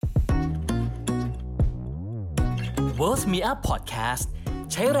Worth Me Up Podcast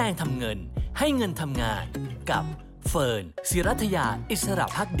ใช้แรงทำเงินให้เงินทำงานกับเฟิร์น ศิรัทยาอิสระ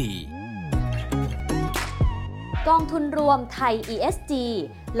ภักดีกองทุนรวมไทย ESG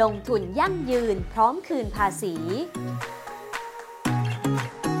ลงทุนยั่งยืนพร้อมคืนภาษี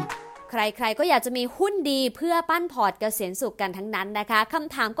ใครๆก็อยากจะมีหุ้นดีเพื่อปั้นพอร์ตเกษียณสุขกันทั้งนั้นนะคะค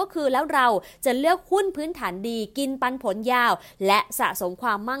ำถามก็คือแล้วเราจะเลือกหุ้นพื้นฐานดีกินปันผลยาวและสะสมคว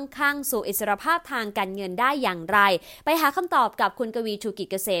ามมั่งคั่งสู่อิสรภาพทางการเงินได้อย่างไรไปหาคำตอบกับคุณกวีชูกิจ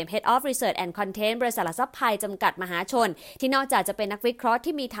เกษม Head of Research and Content บริษัทหลักทรัพย์ไทยจำกัดมหาชนที่นอกจากจะเป็นนักวิเคราะห์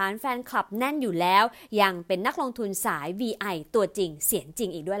ที่มีฐานแฟนคลับแน่นอยู่แล้วยังเป็นนักลงทุนสาย VI ตัวจริงเสียงจริง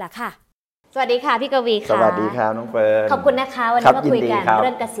อีกด้วยล่ะค่ะสวัสดีค่ะพี่กวีค่ะสวัสดีครับน้องเฟิร์นขอบคุณนะคะวันนี้มาคุยกันเ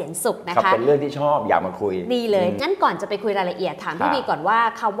รื่องเกษียณสุขนะคะเป็นเรื่องที่ชอบอยากมาคุยดีเลยงั้นก่อนจะไปคุยรายละเอียดถามพี่วีก่อนว่า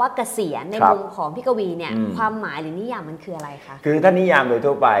คำว่าเกษียณในมุมของพี่กวีเนี่ยความหมายหรือนิยามมันคืออะไรคะคือถ้านิยามโดย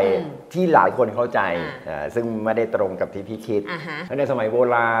ทั่วไปที่หลายคนเข้าใจซึ่งไม่ได้ตรงกับที่พี่คิดในสมัยโบ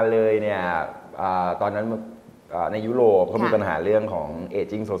ราณเลยเนี่ยตอนนั้นในยุโรปเขามีปัญหาเรื่องของ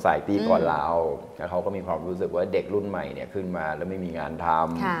Aging Society ก่อนเราแล้วเขาก็มีความรู้สึกว่าเด็กรุ่นใหม่เนี่ยขึ้นมาแล้วไม่มีงานท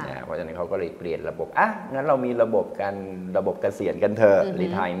ำเพราะฉะนั้นเขาก็เลยเปลี่ยนระบบงั้นเรามีระบบเกษียณกันเถอะ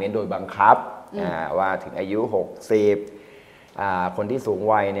Retirement โดยบังคับว่าถึงอายุ60คนที่สูง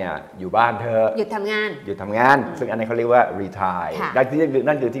วัยเนี่ยอยู่บ้านเธอหยุดทำงานซึ่งอันนี้เขาเรียกว่า retire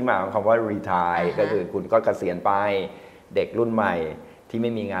นั่นคือที่มาของคำว่า retire ก็คือคุณก็เกษียณไปเด็กรุ่นใหม่ที่ไ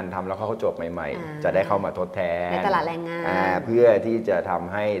ม่มีงานทำแล้วเขาจบใหม่ๆจะได้เข้ามาทดแทนในตลาดแรงงานเพื่อที่จะท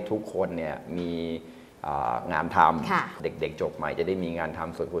ำให้ทุกคนเนี่ยมีงานทำเด็กๆจบใหม่จะได้มีงานท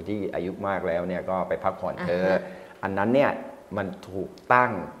ำส่วนคนที่อายุมากแล้วเนี่ยก็ไปพักผ่อนอันนั้นเนี่ยมันถูกตั้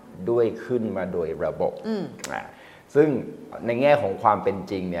งด้วยขึ้นมาโดยระบบซึ่งในแง่ของความเป็น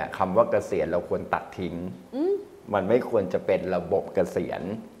จริงเนี่ยคำว่าเกษียณเราควรตัดทิ้งมันไม่ควรจะเป็นระบบเกษียณ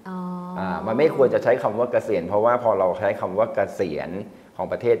มันไม่ควรจะใช้คำว่าเกษียณเพราะว่าพอเราใช้คำว่าเกษียณของ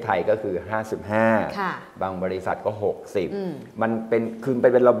ประเทศไทยก็คือ55บางบริษัทก็60มันเ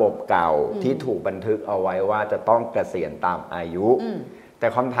ป็นระบบเก่าที่ถูกบันทึกเอาไว้ว่าจะต้องเกษียณตามอายุแต่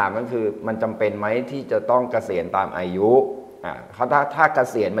คำถามก็คือมันจำเป็นไหมที่จะต้องเกษียณตามอายุถ้าเก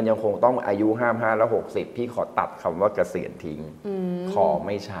ษียณมันยังคงต้องอายุ55แล้ว60พี่ขอตัดคำว่าเกษียณทิ้งขอไ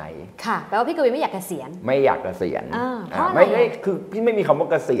ม่ใช้ค่ะแปลว่าพี่กวีไม่อยากเกษียณไม่ได้คือพี่ไม่มีคำว่า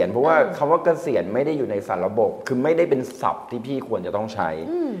เกษียณเพราะว่าคำว่าเกษียณไม่ได้อยู่ในสารระบบคือไม่ได้เป็นศัพท์ที่พี่ควรจะต้องใช้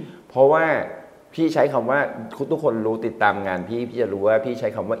เพราะว่าพี่ใช้คำว่าทุกคนรู้ติดตามงานพี่จะรู้ว่าพี่ใช้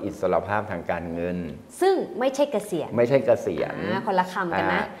คำว่าอิสรภาพทางการเงินซึ่งไม่ใช่เกษียณคนละคำกัน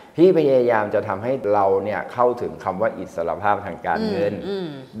นะพี่พยายามจะทำให้เราเนี่ยเข้าถึงคำว่าอิสรภาพทางการเงิน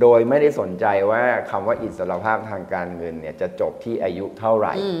โดยไม่ได้สนใจว่าคำว่าอิสรภาพทางการเงินเนี่ยจะจบที่อายุเท่าไห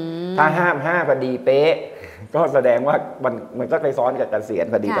ร่ถ้า5พอดีเป๊ะก็แสดงว่ามันก็ไปซ้อนกับเกษียณ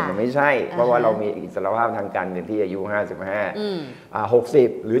พอดีแต่มันไม่ใช่เพราะว่าเรามีอิสรภาพทางการเงินที่อายุ55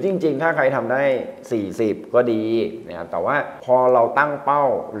 60หรือจริงๆถ้าใครทำได้40ก็ดีนะครับแต่ว่าพอเราตั้งเป้า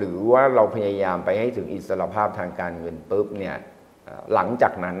หรือว่าเราพยายามไปให้ถึงอิสรภาพทางการเงินปุ๊บเนี่ยหลังจา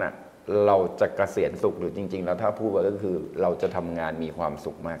กนั้นอ่ะเราจะเกษียณสุขหรือจริงๆแล้วถ้าพูดก็คือเราจะทำงานมีความ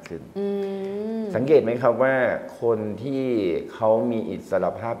สุขมากขึ้นสังเกตไหมครับว่าคนที่เขามีอิสร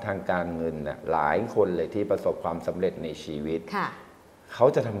ภาพทางการเงินน่ะหลายคนเลยที่ประสบความสำเร็จในชีวิตเขา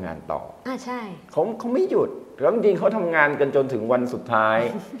จะทำงานต่อใช่เขาไม่หยุดแล้วจริงๆเขาทำงานกันจนถึงวันสุดท้าย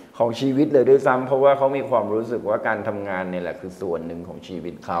ของชีวิตเลยด้วยซ้ำเพราะว่าเขามีความรู้สึกว่าการทำงานเนี่ยแหละคือส่วนหนึ่งของชี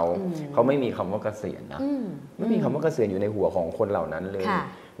วิตเขาไม่มีคำว่าเกษียณนะไม่มีคำว่าเกษียณอยู่ในหัวของคนเหล่านั้นเลย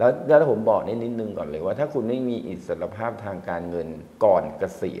แล้วผมบอกนิดนึงก่อนเลยว่าถ้าคุณไม่มีอิสรภาพทางการเงินก่อนเก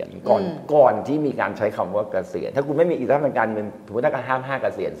ษียณก่อนที่มีการใช้คำว่าเกษียณถ้าคุณไม่มีอิสรภาพทางการเงินถือว่าถ้า55เก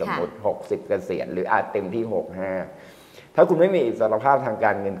ษียณสมมติ60เกษียณหรืออาจเต็มที่65ถ้าคุณไม่มีอิสรภาพทางก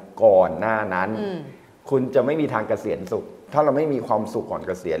ารเงินก่อนหน้านั้นคุณจะไม่มีทางเกษียณสุขถ้าเราไม่มีความสุขก่อนเ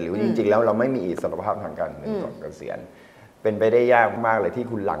กษียณหรือจริงๆแล้วเราไม่มีอิสรภาพทางการเงินก่อนเกษียณเป็นไปได้ยากมากเลยที่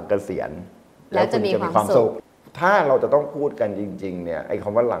คุณหลังเกษียณแล้วคุณจะมีความสุขถ้าเราจะต้องพูดกันจริงๆเนี่ยไอ้ค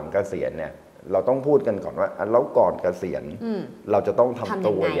ำว่าหลังเกษียณเนี่ยเราต้องพูดกันก่อนว่าแล้วก่อนเกษียณเราจะต้องทำ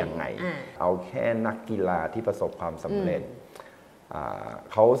ตัวยังไงเอาแค่นักกีฬาที่ประสบความสำเร็จ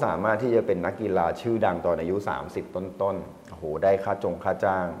เขาสามารถที่จะเป็นนักกีฬาชื่อดังตอนอายุ30ต้นๆโอ้โหได้ค่า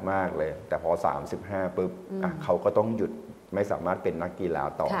จ้างมากเลยแต่พอ35ปุ๊บเขาก็ต้องหยุดไม่สามารถเป็นนักกีฬา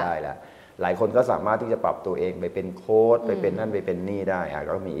ต่อได้แล้วหลายคนก็สามารถที่จะปรับตัวเองไปเป็นโค้ชไปเป็นนั่นไปเป็นนี่ได้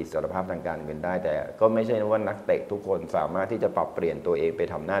ก็มีอิสรภาพทางการเงินได้แต่ก็ไม่ใช่ว่านักเตะทุกคนสามารถที่จะปรับเปลี่ยนตัวเองไป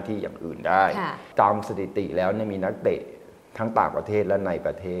ทำหน้าที่อย่างอื่นได้ตามสถิติแล้วเนี่ยมีนักเตะทั้งต่างประเทศและในป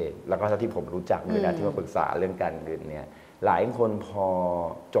ระเทศแล้วก็ที่ผมรู้จักด้วยนะที่มาปรึกษาเรื่องการเงินเนี่ยหลายคนพอ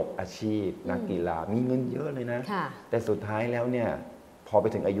จบอาชีพนักกีฬามีเงินเยอะเลยนะแต่สุดท้ายแล้วเนี่ยพ พอไป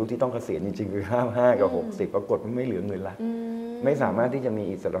ถึงอายุที่ต้องเกษียณจริงๆคือ55กับ60ปรากฏมันไม่เหลือเงินละไม่สามารถที่จะมี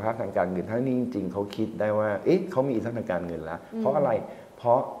อิสรภาพทางการเงินทั้งนี้จริงๆเขาคิดได้ว่าเอ๊ะเขามีอิสรภาพทางการเงินแล้วเพราะอะไรเพร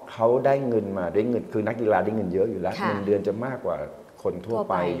าะเขาได้เงินมาด้วยเงินคือนักกีฬาได้เงินเยอะอยู่แล้วเงินเดือนจะมากกว่าคนทั่ว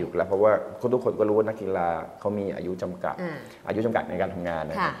ไปอยู่แล้วเพราะว่าทุกคนก็รู้ว่านักกีฬาเขามีอายุจำกัดในการทำงาน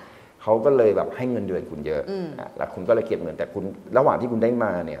นะครับเขาก็เลยแบบให้เงินเดือนคุณเยอะแล้วคุณก็เลยเก็บเงินแต่คุณระหว่างที่คุณได้ม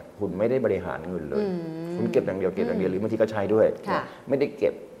าเนี่ยคุณไม่ได้บริหารเงินเลยคุณเก็บอย่างเดียวหรือบางทีก็ใช้ด้วยไม่ได้เก็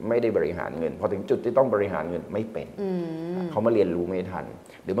บไม่ได้บริหารเงินพอถึงจุดที่ต้องบริหารเงินไม่เป็นเขามาเรียนรู้ไม่ทัน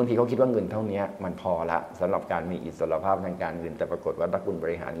หรือบางทีเขาคิดว่าเงินเท่านี้มันพอละสำหรับการมีอิสรภาพทางการเงินแต่ปรากฏว่าถ้าคุณบ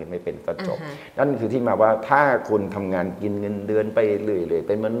ริหารเงินไม่เป็นก็จบนั่นคือที่มาว่าถ้าคุณทำงานกินเงินเดือนไปเรื่อยๆเ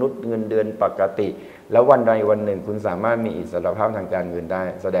ป็นมนุษย์เงินเดือนปกติแล้ววันใดวันหนึ่งคุณสามารถมีอิสรภาพทางการเงินได้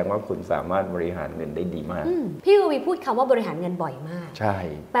แสดงว่าคุณสามารถบริหารเงินได้ดีมากพี่กวีพูดคำว่าบริหารเงินบ่อยมากใช่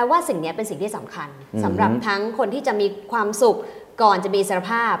แปลว่าสิ่งนี้เป็นสิ่งที่สำคัญสำหรับทั้งคนที่จะมีความสุขก่อนจะมีอิสร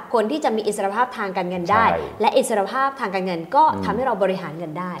ภาพคนที่จะมีอิสรภาพทางการเงินได้และอิสรภาพทางการเงินก็ทำให้เราบริหารเงิ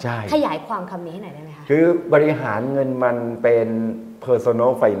นได้ขยายความคำนี้ให้หน่อยได้ไหมคะคือบริหารเงินมันเป็น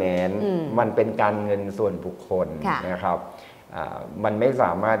personal finance มันเป็นการเงินส่วนบุคคลนะครับมันไม่ส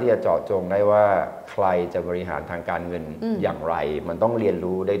ามารถที่จะเจาะจงได้ว่าใครจะบริหารทางการเงินอย่างไรมันต้องเรียน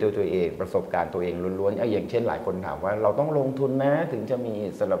รู้ได้ด้วยตัวเองประสบการณ์ตัวเองล้วนๆอย่างเช่นหลายคนถามว่าเราต้องลงทุนนะถึงจะมี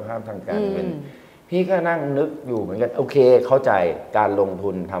อิสรภาพทางการเงินพี่ก็นั่งนึกอยู่เหมือนกันโอเคเข้าใจการลงทุ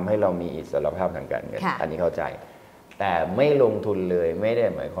นทำให้เรามีอิสรภาพทางการเงินอันนี้เข้าใจแต่ไม่ลงทุนเลยไม่ได้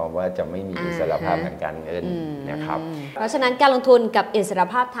หมายความว่าจะไม่มีอิสรภาพทางการเงินนะครับเพราะฉะนั้นการลงทุนกับอิสร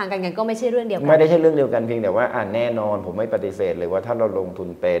ภาพทางการเงินก็ไม่ใช่เรื่องเดียวกันไม่ได้ใช่เรื่องเดียวกันเพียงแต่ว่าแน่นอนผมไม่ปฏิเสธเลยว่าถ้าเราลงทุน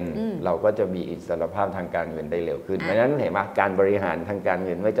เป็นเราก็จะมีอิสรภาพทางการเงินได้เร็วขึ้นเพราะฉะนั้นเห็นไหมการบริหารทางการเ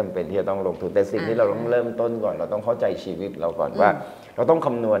งินไม่จำเป็นที่จะต้องลงทุนแต่สิ่งที่เราต้องเริ่มต้นก่อนเราต้องเข้าใจชีวิตเราก่อนว่าเราต้องค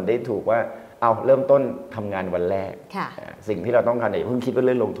ำนวณได้ถูกว่าเอาเริ่มต้นทำงานวันแรกสิ่งที่เราต้องการอย่าเพิ่งคิดว่าเ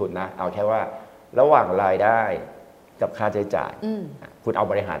รื่องลงทุนนะเอาแค่ว่าระหว่างรายได้กับค่าใช้จ่ายคุณเอา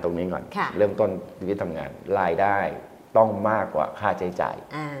บริหารตรงนี้ก่อนเริ่มต้นชีวิตทำงานรายได้ต้องมากกว่าค่าใช้จ่าย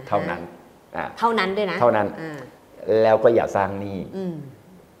เท่านั้นด้วยนะเท่านั้นแล้วก็อย่าสร้างหนี้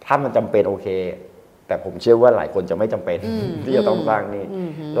ถ้ามันจำเป็นโอเคแต่ผมเชื่อว่าหลายคนจะไม่จำเป็นที่จะต้องสร้างหนี้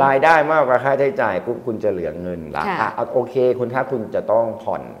รายได้มากกว่าค่าใช้จ่ายปุ๊บคุณจะเหลือเงินละโอเคคุณถ้าคุณจะต้อง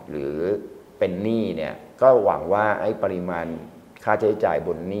ผ่อนหรือเป็นหนี้เนี่ยก็หวังว่าไอ้ปริมาณค่าใช้จ่ายบ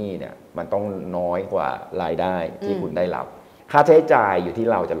นหนี้เนี่ยมันต้องน้อยกว่ารายได้ที่คุณได้รับค่าใช้จ่ายอยู่ที่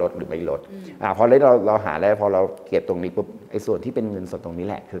เราจะลดหรือไม่ลดพอเราหาแล้วพอเราเก็บตรงนี้ปุ๊บไอ้ส่วนที่เป็นเงินสดตรงนี้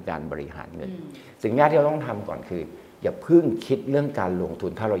แหละคือการบริหารเงินสิ่งแรกที่เราต้องทำก่อนคืออย่าเพิ่งคิดเรื่องการลงทุ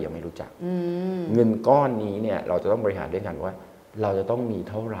นถ้าเรายังไม่รู้จักเงินก้อนนี้เนี่ยเราจะต้องบริหารด้วยกันว่าเราจะต้องมี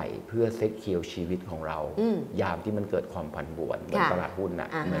เท่าไหร่เพื่อเซ็ตเคียวชีวิตของเรายามที่มันเกิดความผันผวนเหมือนตลาดหุ้นนะ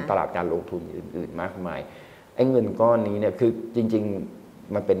เหมือนตลาดการลงทุนอื่นๆมากมายไอ้เงินก้อนนี้เนี่ยคือจริง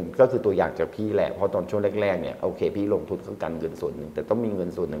ๆมันเป็นก็คือตัวอย่างจากพี่แหละเพราะตอนช่วงแรกๆเนี่ยโอเคพี่ลงทุนก็กันเงินส่วนหนึ่งแต่ต้องมีเงิน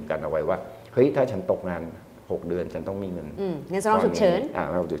ส่วนหนึ่งกันเอาไว้ว่าเฮ้ยถ้าฉันตกงาน6 เดือนฉันต้องมีเงินสำรองฉุกเฉิน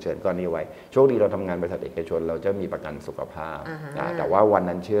ฉุกเฉินก้อนนี้ไว้โชคดีเราทำงานบริษัทเอกชนเราจะมีประกันสุขภาพแต่ว่าวัน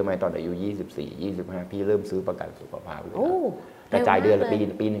นั้นเชื่อไหมตอนอายุ24-25พี่เริ่มซื้อประกันสุขภาพเลยแต่จ่ายเดือนละ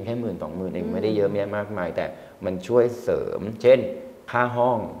ปีนึงแค่10,000-20,000เองไม่ได้เยอะแยะมากมายแต่มันช่วยเสริมเช่นค่าห้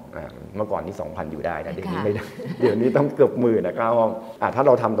องเมื่อก่อนที่ 2,000 อยู่ได้นะเดี๋ยวนี้ไม่ได้เดี๋ยวนี้ต้องเกือบ10,000นะค่าห้องถ้าเ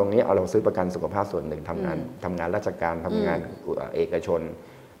ราทำตรงนี้เราซื้อประกันสุขภาพส่วนหนึ่งทำงานราชการทำงานเอกชน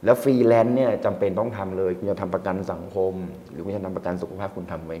แล้วฟรีแลนซ์เนี่ยจำเป็นต้องทำเลยคุณจะทำประกันสังคมหรือคุณจะทำประกันสุขภาพคุณ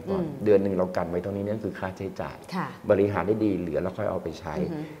ทำไว้ก่อนเดือนหนึ่งเรากันไว้เท่านี้นั่นคือค่าใช้จ่ายบริหารได้ดีเหลือแล้วค่อยเอาไปใช้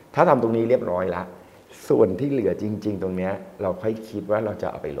ถ้าทำตรงนี้เรียบร้อยแล้วส่วนที่เหลือจริงๆตรงนี้เราค่อยคิดว่าเราจะ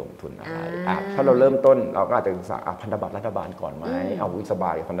เอาไปลงทุนอะไรถ้าเราเริ่มต้นเราก็อาจจะศึกษาพันธบัตรรัฐบาลก่อนไหมเอาวิสบ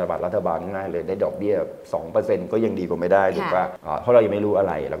ายพันธบัตรรัฐบาลง่ายเลยได้ดอกเบี้ย 2% ก็ยังดีกว่าไม่ได้ถูกป่ะเพราะเรายังไม่รู้อะ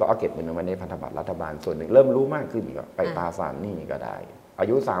ไรเราก็เอาเก็บเงินไว้ในพันธบัตรรัฐบาลส่วนหนึ่งเริ่มรู้มากขึ้นก็ไปตราสารหนี้ก็ได้อา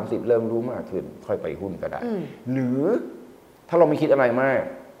ยุ30เริ่มรู้มากขึ้นค่อยไปหุ้นก็ได้หรือถ้าเราไม่คิดอะไรมาก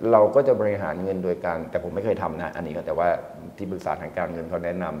เราก็จะบริหารเงินโดยการแต่ผมไม่เคยทำนะอันนี้ก็แต่ว่าที่ปรึกษาทางการเงินเขาแน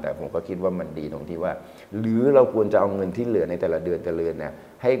ะนำแต่ผมก็คิดว่ามันดีตรงที่ว่าหรือเราควรจะเอาเงินที่เหลือในแต่ละเดือนเนี่ย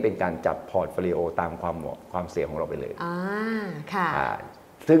ให้เป็นการจัดพอร์ตโฟลิโอตามความเสี่ยงของเราไปเลยค่ะ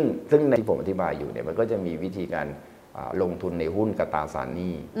ซึ่งในที่ผมอธิบายอยู่เนี่ยมันก็จะมีวิธีการลงทุนในหุ้นกับตราสารห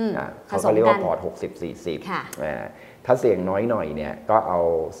นี้เขาเรียกว่าพอร์ต60-40ถ้าเสี่ยงน้อยหน่อยเนี่ยก็เอา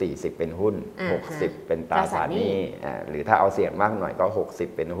40เป็นหุ้น60เป็นตราสารหนี้หรือถ้าเอาเสี่ยงมากหน่อยก็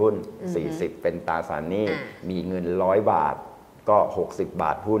60เป็นหุ้น40เป็นตราสารหนี้มีเงิน100 บาทก็60 บ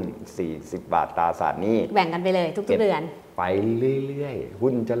าทหุ้น40 บาทตราสารหนี้แบ่งกันไปเลยทุกเดือนไป ไปเรื่อยๆ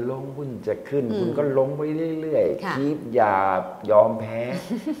หุ้นจะลงหุ้นจะขึ้นหุ้นก็ลงไปเรื่อยๆคีปอย่ายอมแพ้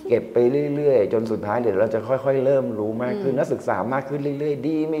เก็บไปเรื่อยๆจนสุดท้ายเดี๋ยวเราจะค่อยๆเริ่มรู้มากขึ้นนักศึกษามากขึ้นเรื่อยๆ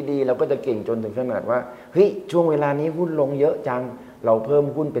ดีไม่ดีเราก็จะเก่งจนถึงขนาดว่าเฮ้ยช่วงเวลานี้หุ้นลงเยอะจังเราเพิ่ม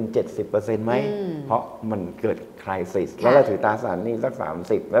หุ้นเป็น 70% ไหมเพราะมันเกิดไครซิสแล้วเราถือตราสารหนี้สัก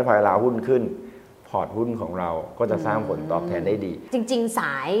30แล้วพอเวลาหุ้นขึ้นพอร์ตหุ้นของเราก็จะสร้างผลตอบแทนได้ดีจริงๆส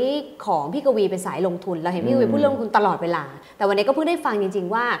ายของพี่กวีเป็นสายลงทุนเราเห็นพี่กวีพูดเรื่องลงทุนตลอดเวลาแต่วันนี้ก็เพิ่งได้ฟังจริง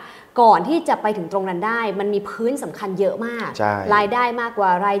ๆว่าก่อนที่จะไปถึงตรงนั้นได้มันมีพื้นสำคัญเยอะมากรายได้มากกว่า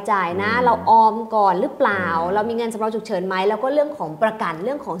รายจ่ายนะเราออมก่อนหรือเปล่าเรามีเงินสำรองฉุกเฉินไหมแล้วก็เรื่องของประกันเ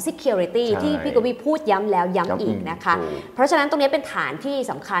รื่องของ security ที่พี่กวีพูดย้ำแล้วย้ำอีกนะคะเพราะฉะนั้นตรงนี้เป็นฐานที่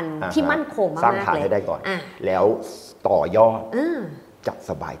สำคัญที่มั่นคงมากๆเลยสร้างฐานให้ได้ก่อนแล้วต่อยอดจะ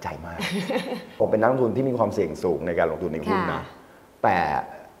สบายใจมาก ผมเป็นนักลงทุนที่มีความเสี่ยงสูงในการลงทุนในหุ้นนะแต่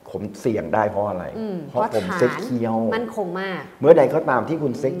ผมเสี่ยงได้เพราะอะไรเพราะผมเซ็ตเคียวมั่นคงมากเมื่อใดก็ตามที่คุ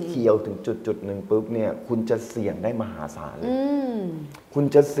ณเซ็ตเคียวถึงจุดหนึ่งปุ๊บเนี่ยคุณจะเสี่ยงได้มหาศาลเลยคุณ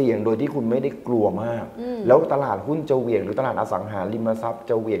จะเสี่ยงโดยที่คุณไม่ได้กลัวมากแล้วตลาดหุ้นจะเหวี่ยงหรือตลาดอสังหาริมทรัพย์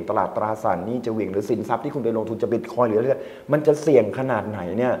จะเหวี่ยงตลาดตราสารหนี้จะเหวี่ยงหรือสินทรัพย์ที่คุณไปลงทุนจะบิตคอยน์หรืออะไรมันจะเสี่ยงขนาดไหน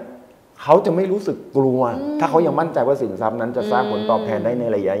เนี่ยเขาจะไม่รู้สึกกลัวถ้าเขายังมั่นใจว่าสินทรัพย์นั้นจะสร้างผลตอบแทนได้ใน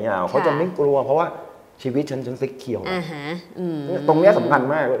ระยะยาวเขาจะไม่กลัวเพราะว่าชีวิตฉันเซ็กเคียวตรงนี้สำคัญ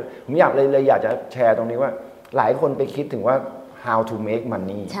มากผมอยากเลยอยากจะแชร์ตรงนี้ว่าหลายคนไปคิดถึงว่า how to make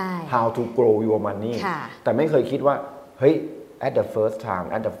money how to grow your money แต่ไม่เคยคิดว่าเฮ้ย at the first time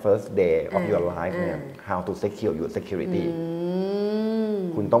at the first day of your life เนี่ย how to secure your security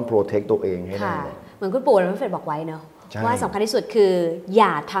คุณต้อง protect ตัวเองให้ได้เหมือนคุณปู่และคุณเฟรดบอกไว้เนาะว่าสำคัญที่สุดคืออย่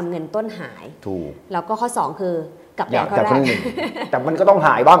าทำเงินต้นหายถูกแล้วก็ข้อ2คือกลับไปข้อแรกแต่มันก็ต้องห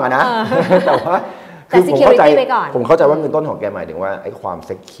ายบ้างอะนะแต่ว่าคือผมเข้าใจว่าเงินต้นของแกหมายถึงว่าไอ้ความเ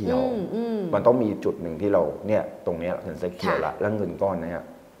ซ็กเคียวมันต้องมีจุดหนึ่งที่เราเนี่ยตรงนี้เป็นเซ็กเคียวละแล้วเงินก้อนนี้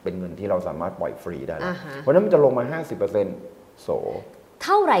เป็นเงินที่เราสามารถปล่อยฟรีได้เพราะนั้นมันจะลงมา 50% โสเ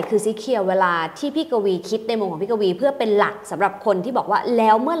ท่าไหร่คือซีเคียวเวลาที่พี่กวีคิดในมุมของพี่กวีเพื่อเป็นหลักสำหรับคนที่บอกว่าแล้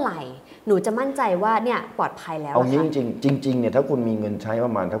วเมื่อไหร่หนูจะมั่นใจว่าเนี่ยปลอดภัยแล้วเอาจริงเนี่ยถ้าคุณมีเงินใช้ป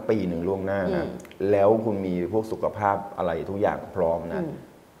ระมาณทั้งปีหนึ่งล่วงหน้านะแล้วคุณมีพวกสุขภาพอะไรทุกอย่างพร้อมนะ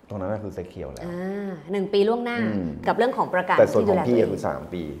ตรงนั้นคือเซ็กเคียวแล้ว1 ปีล่วงหน้ากับเรื่องของประกันแต่ส่วนของพี่คือ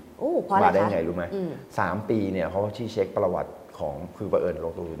3 ปีมาได้ไงรู้ไหม3 ปีเนี่ยเพราะว่าที่เช็คประวัติของคือบังเอิญล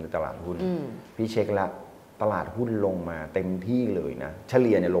งทุนในตลาดหุ้นพี่เช็คละตลาดหุ้นลงมาเต็มที่เลยนะเฉ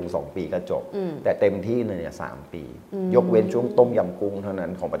ลี่ยเนี่ยลง2 ปีก็จบแต่เต็มที่เนี่ย3 ปียกเว้นช่วงต้มยำกุ้งเท่านั้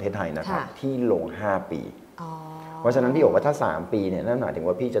นของประเทศไทยนะครับที่ลง5 ปีเพราะฉะนั้นพี่บอกว่าถ้า3 ปีเนี่ยนั่นหมายถึง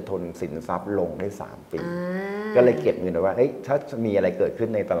ว่าพี่จะทนสินทรัพย์ลงได้3 ปีก็เลยเก็บเงินไว้ว่าถ้ามีอะไรเกิดขึ้น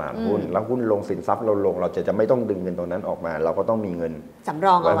ในตลาดหุ้นแล้วหุ้นลงสินทรัพย์เราลงเราจะไม่ต้องดึงเงินตรงนั้นออกมาเราก็ต้องมีเงินสำร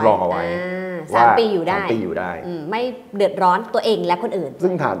องเอาไว้3 ปีอยู่ได้ไม่เดือดร้อนตัวเองและคนอื่น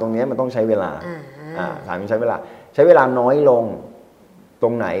ซึ่งฐานตรงนี้มันต้องใช้เวลาฐานมันใช้เวลาน้อยลงตร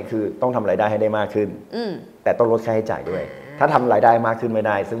งไหนคือต้องทำรายได้ให้ได้มากขึ้นแต่ต้องลดค่าใช้จ่ายด้วยถ้าทำรายได้มากขึ้นไม่ไ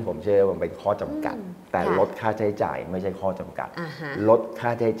ด้ซึ่งผมเชื่อว่ามันเป็นข้อจำกัดแต่ลดค่าใช้จ่ายไม่ใช่ข้อจำกัดลดค่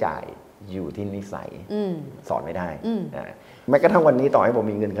าใช้จ่ายอยู่ที่นิสัยสอนไม่ได้แม้กระทั่งวันนี้ต่อให้ผม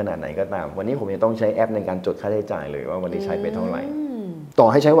มีเงินขนาดไหนก็ตามวันนี้ผมยังต้องใช้แอปในการจดค่าใช้จ่ายเลยว่าวันนี้ใช้ไปเท่าไหร่ต่อ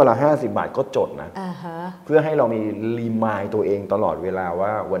ให้ใช้เวลา50 บาทก็จดนะเพื่อให้เรามีรีมายตัวเองตลอดเวลาว่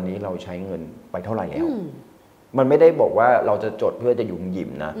าวันนี้เราใช้เงินไปเท่าไหร่แล้วมันไม่ได้บอกว่าเราจะจดเพื่อจะหยุ่มหยิม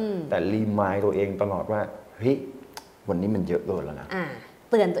นะแต่รีมายตัวเองตลอดว่าเฮ้ยวันนี้มันเยอะเกินแล้วนะ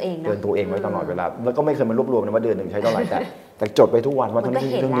เตือนตัวเองนะเตือนตัวเองไว้ตลอดเวลาแล้วก็ไม่เคยมารวบรวมนะว่าเดือนหนึ่งใช้เท่าไหร่แต่จดไปทุกวันว่าเท่า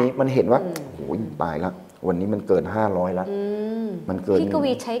นี้มันเห็นว่าโอ้ยตายแล้ววันนี้มันเกิน500แล้วมันเกินพี่ก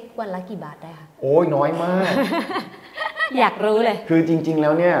วีใช้วันละกี่บาทได้คะโอ้ยน้อยมากอยากรู้เลยคือจริงๆแล้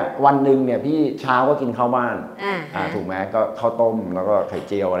วเนี่ยวันหนึ่งเนี่ยพี่เช้าก็กินข้าวบ้านถูกไหมก็ข้าวต้มแล้วก็ไข่เ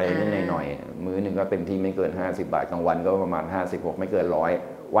จียวอะไรนิดหน่อยมื้อหนึ่งก็เต็มที่ไม่เกิน50 บาทกลางวันก็ประมาณ56ไม่เกิน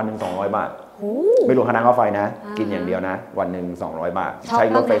100วันหนึ่ง200 บาทไม่รวมค่าน้ำค่าไฟนะกินอย่างเดียวนะวันหนึ่ง200 บาทใช้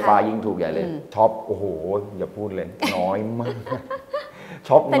รถไฟฟ้ายิ่งถูกใหญ่เลยช็อปโอ้โหอย่าพูดเลยน้อยมาก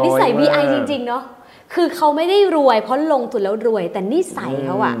ช็อปน้อยมากแต่นิสัย VI จริงๆเนาะคือเขาไม่ได้รวยเพราะลงทุนแล้วรวยแต่นิสัยเ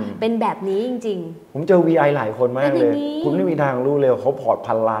ขาอะเป็นแบบนี้จริงๆผมเจอ VI หลายคนมากเลยคุณไม่มีทางรู้เลยเขาพอร์ต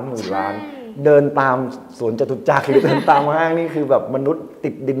1,000 ล้านหมื่นล้านเดินตามสวนจตุจักรหรือเดินตามห้างนี่คือแบบมนุษย์ติ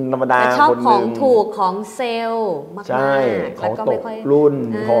ดดินธรรมดาชอบของถูกของเซลล์มากๆใช่ของตกรุ่น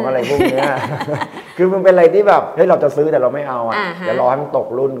ของอะไรพวกนี้คือมันเป็นอะไรที่แบบเฮ้ยเราจะซื้อแต่เราไม่เอาอ่ะเดี๋ยวรอให้มันตก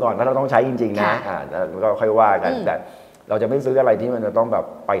รุ่นก่อนถ้าเราต้องใช้จริงๆนะแล้วก็ค่อยว่ากันแต่เราจะไม่ซื้ออะไรที่มันจะต้องแบบ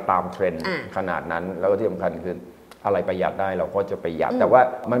ไปตามเทรนด์ขนาดนั้นแล้วก็ที่สำคัญคือ อะไรประหยัดได้เราก็จะประหยัดแต่ว่า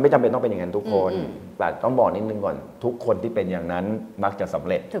มันไม่จำเป็นต้องเป็นอย่างนั้นทุกคนแต่ต้องบอกนิดนึงก่อนทุกคนที่เป็นอย่างนั้นมักจะสำ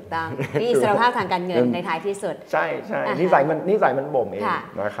เร็จถูกต้องนี่อิสรภาพทางการเงินในท้ายที่สุดใช่ใช่นิสัยมันบ่มเอง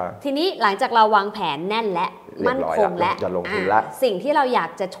นะครับทีนี้หลังจากเราวางแผนแน่นและมั่นคงและจะลงทุนละสิ่งที่เราอยาก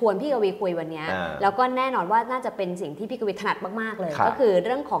จะชวนพี่กวีคุยวันนี้แล้วก็แน่นอนว่าน่าจะเป็นสิ่งที่พี่กวีถนัดมากๆเลยก็คือเ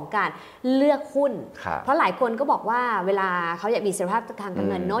รื่องของการเลือกหุ้นเพราะหลายคนก็บอกว่าเวลาเขาอยากมีอิสรภาพทางการ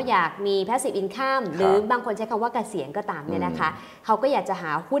เงินเนาะอยากมี passive income หรือบางคนใช้คำว่าเกษียณก็ตามเนี่ยนะคะเขาก็อยากจะห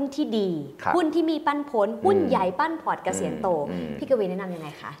าหุ้นที่ดีหุ้นที่มีปันผลหุ้นใหญ่ปั้นพอร์ตเกษียณโตพี่กวีแนะนำยังไง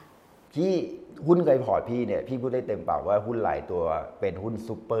คะที่หุ้นไกพอร์ตพี่เนี่ยพี่พูดได้เต็มปากว่าหุ้นหลายตัวเป็นหุ้น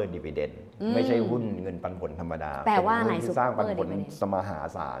ซูเปอร์ดิวิเดนด์ไม่ใช่หุ้นเงินปันผลธรรมดาแปลว่าอะไรที่สร้างปันผลสมหา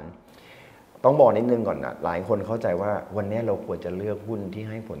ศาลต้องบอกนิดนึงก่อนนะหลายคนเข้าใจว่าวันนี้เราควรจะเลือกหุ้นที่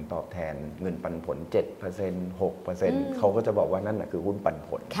ให้ผลตอบแทนเงินปันผล 7% 6% เขาก็จะบอกว่านั่นนะคือหุ้นปันผ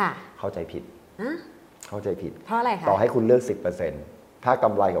ลเข้าใจผิดเพราะอะไรคะต่อให้คุณเลือก 10% ถ้าก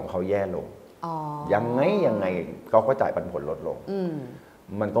ำไรของเขาแย่ลงยังไงเขาก็จ่ายปันผลลดลง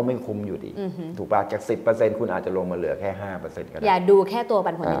มันก็ไม่คุ้มอยู่ดีถูกป่ะจาก 10% คุณอาจจะลงมาเหลือแค่ 5% ก็ได้อย่าดูแค่ตัว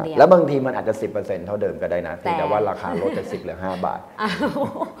ปันผลอย่างเดียวแล้วบางทีมันอาจจะ 10% เท่าเดิมก็ได้นะแต่ว่าราคาลดจาก10เหลือ5 บาท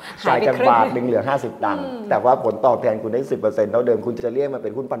จ่ายจากบาทนึงเหลือ50ตังค์แต่ว่าผลตอบแทนคุณได้ 10% เท่าเดิมคุณจะเรียกมันเป็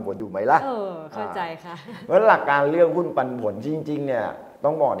นหุ้นปันผลอยู่ไหมล่ะเข้าใจค่ะเพราะหลักการเลือกหุ้นปันผลจริงๆเนี่ยต้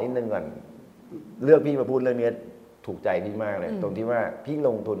องบอกนิดนึงก่อนเลือกพี่มาพูดเรื่องนี้ถูกใจพี่มากเลยตรงที่ว่าพี่ล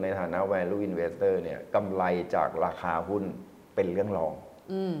งทุนในฐานะ value investor เนี่ยกำไรจากราคาหุ้นเป็นเรื่องรอง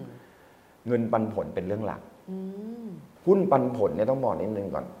เงินปันผลเป็นเรื่องหลักหุ้นปันผลเนี่ยต้องบอกนิดนึง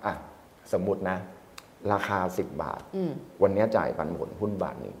ก่อนอ่ะสมมุตินะราคา10 บาทวันนี้จ่ายปันผลหุ้นบ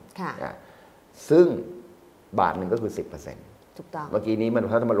าทนึงซึ่งบาทนึงก็คือ 10% ถูกต้องเมื่อกี้นี้มัน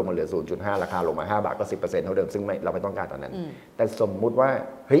ถ้ามันลงมาเหลือ 0.5 ราคาลงมา5 บาทก็ 10% เท่าเดิมซึ่งเราไม่ต้องการตอนนั้นแต่สมมุติว่า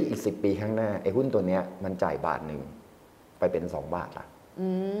เฮ้ยอีก10 ปีข้างหน้าไอ้หุ้นตัวเนี้ยมันจ่ายบาทนึงไปเป็น2 บาทละ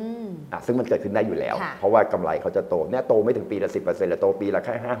ซึ่งมันเกิดขึ้นได้อยู่แล้วเพราะว่ากำไรเขาจะโตเนี่ยโตไม่ถึงปีละ 10% แต่โตปีละแ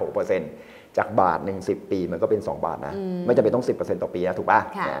ค่ 5-6% จากบาทหนึ่ง10 ปีมันก็เป็น 2 บาทนะไม่จำเป็นต้อง 10% ต่อปีนะถูกป่ะ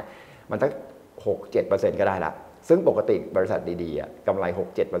มันตั้ง 6-7% ก็ได้ละซึ่งปกติบริษัทดีๆกำไร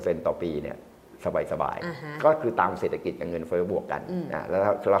 6-7% ต่อปีเนี่ยสบายๆก็คือตามเศรษฐกิจกับเงินเฟ้อบวกกันแ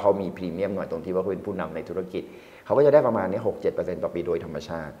ล้วเขามีพรีเมียมหน่อยตรงที่ว่าเขาเป็นผู้นำในธุรกิจเขาก็จะได้ประมาณนี้ 6-7% ต่อปีโดยธรรมช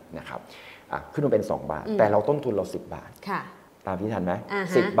าตินะครับขึ้นมาเป็น2 บาทแต่เราต้นทุนเรา10 บาทตามที่ทันไหม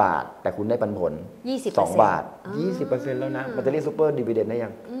10 บาทแต่คุณได้ปันผล2 บาท 20% แล้วนะมันจะเรียกซูเปอร์ดิวิเดนด์ได้ยั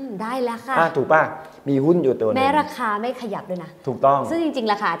งได้แล้วค่ะถูกป่ะมีหุ้นอยู่ตัวนึงแม้ราคาไม่ขยับด้วยนะถูกต้องซึ่งจริง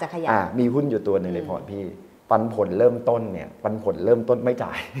ๆราคาจะขยับมีหุ้นอยู่ตัวนึงในพอร์ตพี่ปันผลเริ่มต้นเนี่ยปันผลเริ่มต้นไม่จ่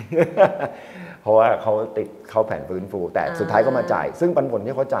าย เพราะว่าเขาติดเข้าแผนฟื้นฟูแต่สุดท้ายก็มาจ่ายซึ่งปันผล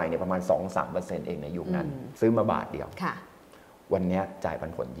ที่เขาจ่ายเนี่ยประมาณ 2-3% เองในยุคนั้นซื้อมาบาทเดียววันนี้จ่ายปั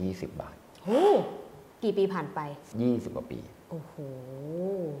นผล20 บาทกี่ปีผ่านไป20 กว่าปีโอ้โห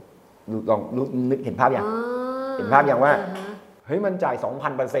ลองนึกเห็นภาพอย่างว่าเฮ้ยมันจ่าย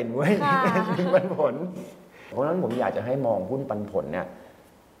 2,000% เว้ยปันผลเพราะฉะนั้นผมอยากจะให้มองหุ้นปันผลเนี่ย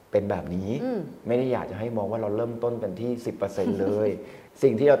เป็นแบบนี้ไม่ได้อยากจะให้มองว่าเราเริ่มต้นเป็นที่ 10% เลย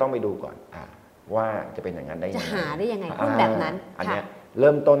สิ่งที่เราต้องไปดูก่อนว่าจะเป็นอย่างนั้นได้ยังไงจะหาได้ยังไงหุ้นแบบนั้นอันนี้เ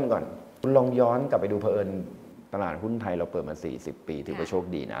ริ่มต้นก่อนคุณลองย้อนกลับไปดูเผอิญตลาดหุ้นไทยเราเปิดมา40 ปีถือว่าโชค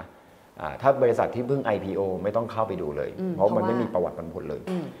ดีนะถ้าบริษัทที่เพิ่ง IPO ไม่ต้องเข้าไปดูเลยเพราะมันไม่มีประวัติปันผลเลย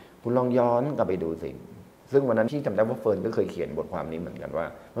คุณลองย้อนกลับไปดูสิซึ่งวันนั้นที่จำได้ว่าเฟิร์นก็เคยเขียนบทความนี้เหมือนกันว่า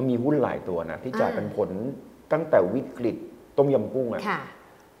มันมีหุ้นหลายตัวนะที่จ่ายปันผลตั้งแต่วิกฤตต้มยำกุ้ง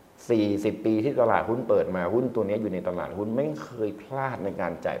40 ปีที่ตลาดหุ้นเปิดมาหุ้นตัวนี้อยู่ในตลาดหุ้นไม่เคยพลาดในกา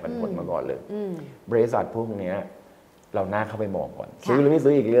รจ่ายปันผลมาก่อนเลยบริษัทพวกนี้เราน่าเข้าไปมองก่อนซื้อหรือไม่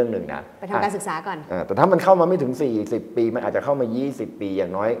ซื้ออีกเรื่องหนึ่งนะไปทำการศึกษาก่อนแต่ถ้ามันเข้ามาไม่ถึง40 ปีมันอาจจะเข้ามา20 ปีอย่า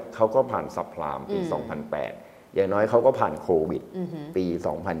งน้อยเขาก็ผ่านซับไพรม์ปี 2008 อย่างน้อยเขาก็ผ่านโควิดปี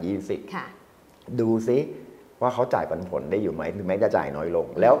 2020 ดูซิว่าเขาจ่ายปันผลได้อยู่ไหมหรือแม้จะจ่ายน้อยลง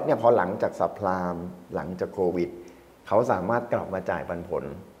แล้วเนี่ยพอหลังจากซับไพรม์หลังจากโควิดเขาสามารถกลับมาจ่ายปันผล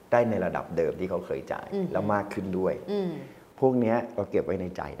ได้ในระดับเดิมที่เขาเคยจ่ายแล้วมากขึ้นด้วยพวกนี้เราเก็บไว้ใน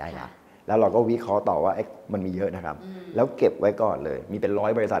ใจได้แล้วเราก็วิเคราะห์ต่อว่ามันมีเยอะนะครับแล้วเก็บไว้ก่อนเลยมีเป็น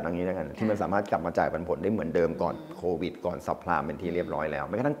100 บริษัทอย่างนี้แล้วกันที่มันสามารถกลับมาจ่ายปันผลได้เหมือนเดิมก่อนโควิดก่อนซับไพรม์เป็นที่เรียบร้อยแล้ว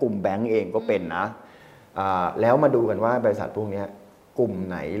แม้กระทั่งกลุ่มแบงก์เองก็เป็นนะแล้วมาดูกันว่าบริษัทพวกนี้กลุ่ม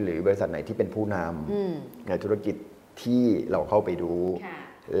ไหนหรือบริษัทไหนที่เป็นผู้นำในธุรกิจที่เราเข้าไปดู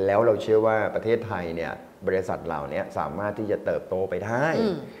แล้วเราเชื่อว่าประเทศไทยเนี่ยบริษัทเหล่านี้สามารถที่จะเติบโตไปได้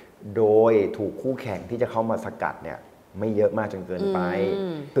โดยถูกคู่แข่งที่จะเข้ามาสกัดเนี่ยไม่เยอะมากจนเกินไป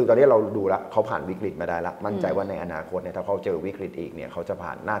คือตอนนี้เราดูแล้วเขาผ่านวิกฤตมาได้แล้วมั่นใจว่าในอนาคตเนี่ยถ้าเขาเจอวิกฤตอีกเนี่ยเขาจะ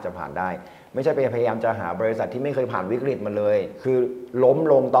น่าจะผ่านได้ไม่ใช่ไปพยายามจะหาบริษัทที่ไม่เคยผ่านวิกฤตมาเลยคือล้ม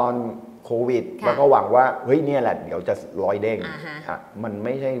ลงตอน โควิดแล้วก็หวังว่าเฮ้ยเนี่ยแหละเดี๋ยวจะร้อยเด้งมันไ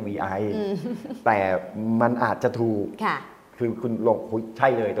ม่ใช่ VI แต่มันอาจจะถูกคือคุณลงใช่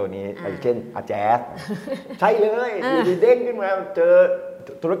เลยตัวนี้เช่นแจ๊สใช่เลยอยู่เด้งขึ้นมาเจอ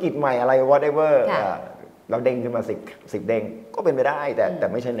ธุรกิจใหม่อะไร whatever เราเด้งขึ้นมา10เด้งก็เป็นไปได้แต่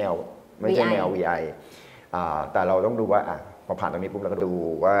ไม่ใช่แนวVI แต่เราต้องดูว่าพอผ่านตรงนี้ปุ๊บเราก็ดู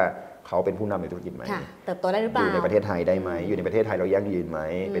ว่าเขาเป็นผู้นำในธุรกิจไหมเติบโตได้หรือเปล่าอยู่ในประเทศไทยได้ไหมอยู่ในประเทศไทยเรายั่งยืนไหม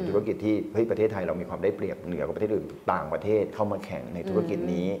เป็นธุรกิจที่เฮ้ยประเทศไทยเรามีความได้เปรียบเหนือกว่าประเทศอื่นต่างประเทศเข้ามาแข่งในธุรกิจ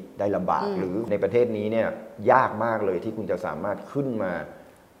นี้ได้ลำบากหรือในประเทศนี้เนี่ยยากมากเลยที่คุณจะสามารถขึ้นมา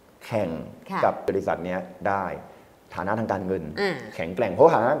แข่งกับบริษัทนี้ได้ฐานะทางการเงินแข็งแกร่งเพรา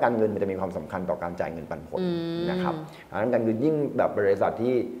ะฐานะทางการเงินมันจะมีความสำคัญต่อการจ่ายเงินปันผลนะครับฐานะทางการเงินยิ่งแบบบริษัท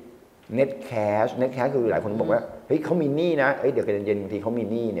ที่net cash คือหลายคนบอกว่าเฮ้ยเขามีหนี้นะเดี๋ยวเย็นบางทีเขามี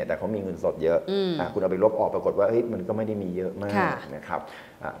หนี้เนี่ยแต่เขามีเงินสดเยอะคุณเอาไปลบออกปรากฏว่าเฮ้ยมันก็ไม่ได้มีเยอะมากนะครับ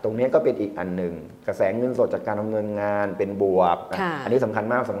ตรงนี้ก็เป็นอีกอันหนึ่งกระแสเงินสดจากการดำเนินงานเป็นบวกอันนี้สำคัญ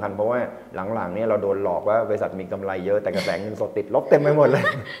มากสำคัญเพราะว่าหลังๆเนี่ยเราโดนหลอกว่าบริษัทมีกำไรเยอะแต่กระแสเงินสดติดลบเต็มไปหมดเลย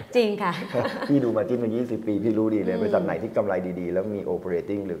จริงค่ะพี่ดูมาจิ้นมา20 ปีพี่รู้ดีเลยบริษัทไหนที่กำไรดีๆแล้วมี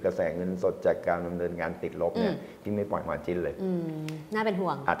operating หรือกระแสเงินสดจากการดำเนินงานติดลบเนี่ยพี่ไม่ปล่อยมาจิ้นเลยน่าเป็นห่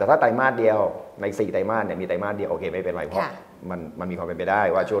วงแต่ถ้าไตรมาสเดียวใน4ไตรมาสเนี่ยมีไตรมาสเดียวโอเคไม่เป็นไรเพราะมันมีความเป็นไปได้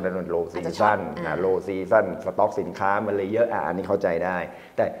ว่าช่วงนั้นมันโลซีซั่นสต็อกสินค้ามันเลยเยอะอันนี้เข้าใจได้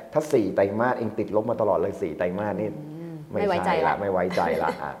แต่ถ้า4ไตรมาสเองติดลบมาตลอดเลย4ไตรมาสนี่ไม่ไว้ใจละ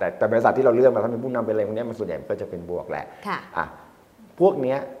แต่บริษัทที่เราเลือกมาถ้าเป็นผู้นำเป็นอะไรพวกนี้มันส่วนใหญ่ก็จะเป็นบวกแหละพวก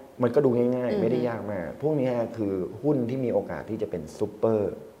นี้มันก็ดูง่ายๆไม่ได้ยากมากพวกนี้คือหุ้นที่มีโอกาสที่จะเป็นซูเปอ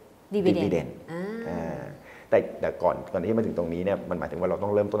ร์ดิวิเดนด์แต่ก่อนที่มาถึงตรงนี้เนี่ยมันหมายถึงว่าเราต้อ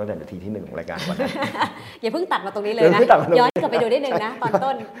งเริ่มต้นตั้งแต่นาทีที่1ของรายการก่อนนะอย่าเพิ่งตัดมาตรงนี้เลยนะย้อนกลับไปดูนิดนึงนะตอน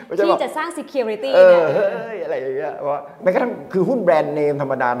ต้นที่จะสร้าง security เนี่ยอะไรอย่างเงี้ยว่าแม้กระทั่งคือหุ้นแบรนด์เนมธร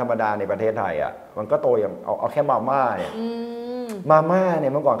รมดาในประเทศไทยมันก็โตอย่างเอาแค่มาม่าเนี่ย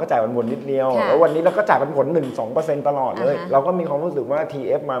เมื่อก่อนก็จ่ายผลนิดเดียวแล้ววันนี้เราก็จ่ายผล 1-2% ตลอดเลยเราก็มีความรู้สึกว่า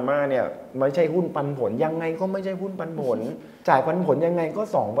TF มาม่าเนี่ยไม่ใช่หุ้นปันผลยังไงก็ไม่ใช่หุ้นปันผลจ่ายปันผลยังไงก็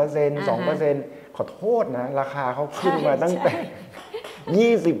 2% ขอโทษนะราคาเขาขึ้นมาตั้งแต่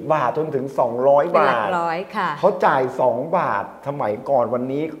20 บาทจนถึง200 บาทเขาจ่าย2 บาทสมัยก่อนวัน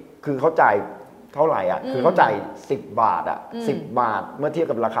นี้คือเขาจ่ายเท่าไหร่คือเขาจ่าย10 บาท10 บาทเมื่อเทียบ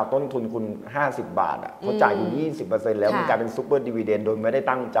กับราคาต้นทุนคุณ50 บาทเขาจ่ายคุณ 20% แล้วมันกลายเป็นซูเปอร์ดิวิเดนด์โดยไม่ได้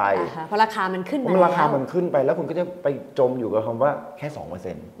ตั้งใจเพราะราคามันขึ้นไปราคามันขึ้นไปแล้วคุณก็จะไปจมอยู่กับคำว่าแค่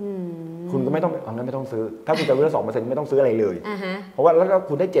 2% คุณก็ไม่ต้องงั้นไม่ต้องซื้อถ้าคุณจะเลือก 2% ไม่ต้องซื้ออะไรเลยเพราะว่าแล้ว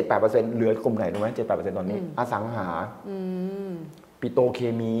คุณได้ 7-8% เหลือกลุ่มไหนรู้ไหม 7-8% ตอนนี้อสังหาปิโตรเค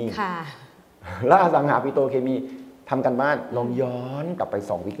มีแล้วอสังหาปิโตรเคมีทำกันบ้านลองย้อนกลับไป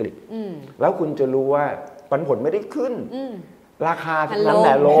2วิกฤตแล้วคุณจะรู้ว่าปันผลไม่ได้ขึ้นราคามันแห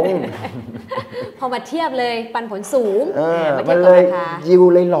ละลงพอมาเทียบเลยปันผลสูงมันเลยยิว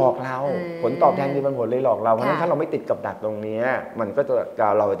เลยหลอกเราผลตอบแทนคือปันผลเลยหลอกเราเพราะฉะนั้นถ้าเราไม่ติดกับดักตรงนี้มันก็จะ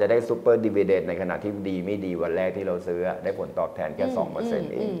เราจะได้ซูเปอร์ดิวิเดนด์ในขณะที่ดีไม่ดีวันแรกที่เราซื้อได้ผลตอบแทนแค่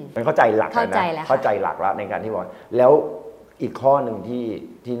 2% เองมันเข้าใจหลักแล้วนะเข้าใจหลักแล้วในการที่ว่าแล้วอีกข้อหนึ่ง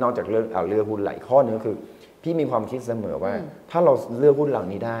ที่นอกจากเรื่องเลือกหุ้นไหลข้อนึงก็คือพี่มีความคิดเสมอว่าถ้าเราเลือกหุ้นเหล่า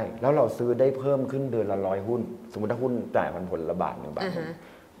นี้ได้แล้วเราซื้อได้เพิ่มขึ้นเดือนละ100 หุ้นสมมติถ้าหุ้นจ่ายผลละบาท1 บาท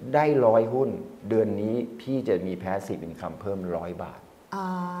ได้100 หุ้นเดือนนี้พี่จะมีแพสซีฟอินคัมเพิ่ม100 บาท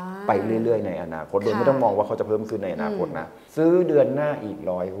ไปเรื่อยๆในอนาคตโดยไม่ต้องมองว่าเขาจะเพิ่มขึ้นในอนาคตนะซื้อเดือนหน้าอีก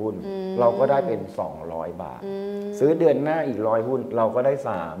100 หุ้นเราก็ได้เป็น200 บาทซื้อเดือนหน้าอีก100 หุ้นเราก็ได้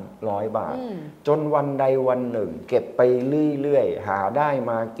300 บาทจนวันใดวันหนึ่งเก็บไปเรื่อยๆหาได้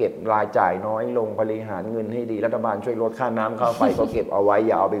มาเก็บรายจ่ายน้อยลงบริหารเงินให้ดีรัฐบาลช่วยลดค่าน้ำค่าไฟก็เก็บเอาไว้อ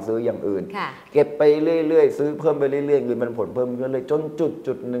ย่าเอาไปซื้ออย่างอื่นเก็บไปเรื่อยๆซื้อเพิ่มไปเรื่อยๆเงินปันผลเพิ่มขึ้นเลยจน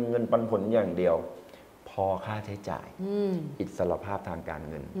จุดหนึ่งเงินปันผลอย่างเดียวพอค่าใช้จ่ายอิสรภาพทางการ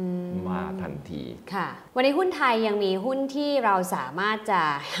เงินมาทันทีค่ะวันนี้หุ้นไทยยังมีหุ้นที่เราสามารถจะ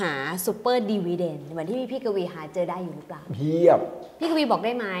หาซูเปอร์ดิวิเดนด์เหมือนที่พี่กวีหาเจอได้อยู่หรือเปล่าเพียบพี่กวีบอกไ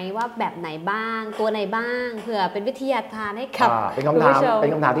ด้ไหมว่าแบบไหนบ้างตัวไหนบ้างเผื่อเป็นวิทยาทานให้กับเป็นคำ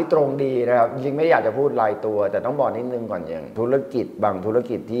ถามที่ตรงดีนะครับจริงๆไม่อยากจะพูดรายตัวแต่ต้องบอกนิดนึงก่อนอย่างธุรกิจบางธุร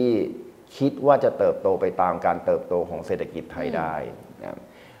กิจที่คิดว่าจะเติบโตไปตามการเติบโตของเศรษฐกิจไทยได้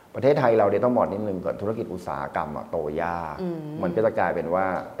ประเทศไทยเราเนี่ยต้องบอกนิดนึงก่อนธุรกิจอุตสาหกรรมโตยากมันก็จะกลายเป็นว่า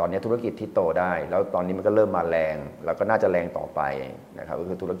ตอนนี้ธุรกิจที่โตได้แล้วตอนนี้มันก็เริ่มมาแรงแล้วก็น่าจะแรงต่อไปนะครับก็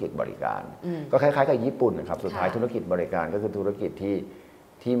คือธุรกิจบริการก็คล้ายๆกับญี่ปุ่นนะครับสุดท้ายธุรกิจบริการก็คือธุรกิจ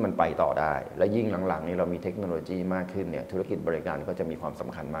ที่มันไปต่อได้และยิ่งหลังๆนี้เรามีเทคโนโลยีมากขึ้นเนี่ยธุรกิจบริการก็จะมีความส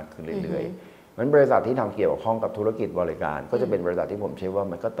ำคัญมากขึ้นเรื่อยๆมันบริษัทที่ทำเกี่ยวข้องกับธุรกิจบริการก็จะเป็นบริษัทที่ผมเชื่อว่า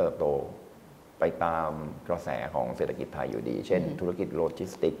มันก็เติบโตไปตามกระแสของเศรษฐกิจไทยอยู่ดีเช่นธุรกิจโลจิ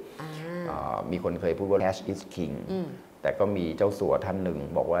สติกส์ มีคนเคยพูดว่า cash is king แต่ก็มีเจ้าสัวท่านหนึ่ง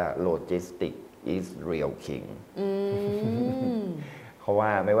บอกว่า logistics is real king เพราะว่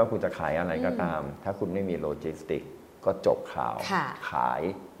าไม่ว่าคุณจะขายอะไรก็ตาม ถ้าคุณไม่มีโลจิสติกก็จบข่าวขาย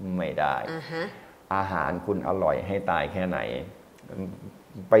ไม่ได้อาหารคุณอร่อยให้ตายแค่ไหน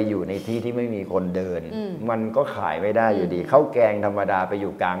ไปอยู่ในที่ที่ไม่มีคนเดินมันก็ขายไม่ได้อยู่ดีข้าวแกงธรรมดาไปอ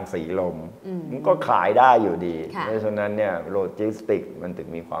ยู่กลางสีลมมันก็ขายได้อยู่ดีเพราะฉะนั้นเนี่ยโลจิสติกมันถึง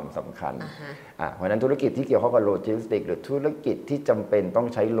มีความสำคัญเพราะฉะนั้นธุรกิจที่เกี่ยวข้องกับโลจิสติกหรือธุรกิจที่จำเป็นต้อง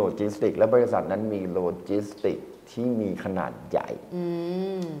ใช้โลจิสติกและบริษัทนั้นมีโลจิสติกที่มีขนาดใหญ่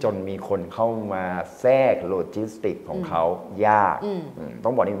จนมีคนเข้ามาแทรกโลจิสติกของเขายากต้อ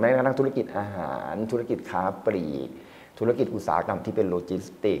งบอกอีกแม้กระทั่งธุรกิจอาหารธุรกิจค้าปลีกธุรกิจอุตสาหกรรมที่เป็นโลจิส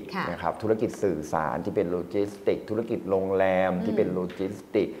ติกนะครับธุรกิจสื่อสารที่เป็นโลจิสติกธุรกิจโรงแรมที่เป็นโลจิส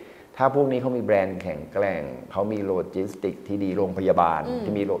ติกถ้าพวกนี้เขามีแบรนด์แข็งแกร่งเขามีโลจิสติกที่ดีโรงพยาบาล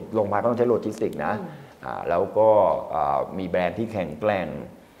ที่มีโรงพยาบาลก็ต้องใช้โลจิสติกนะแล้วก็มีแบรนด์ที่แข็งแกร่ง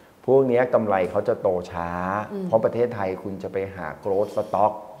พวกนี้กำไรเขาจะโตช้าเพราะประเทศไทยคุณจะไปหาโกรทสต็อ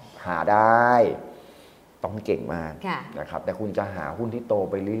กหาได้ต้องเก่งมากนะครับแต่คุณจะหาหุ้นที่โต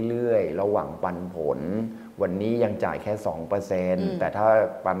ไปเรื่อยๆระหว่างปันผลวันนี้ยังจ่ายแค่ 2% แต่ถ้า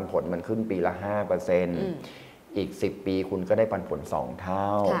ปันผลมันขึ้นปีละ 5% อีก10ปีคุณก็ได้ปันผล2เท่า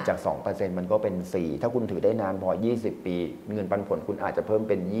จาก 2% มันก็เป็น4ถ้าคุณถือได้นานพอ20ปีเงินปันผลคุณอาจจะเพิ่ม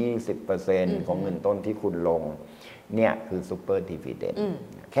เป็น 20% ของเงินต้นที่คุณลงเนี่ยคือ Super Dividend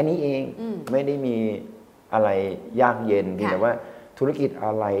แค่นี้เองไม่ได้มีอะไรยากเย็นเพียงแต่ว่าธุรกิจอ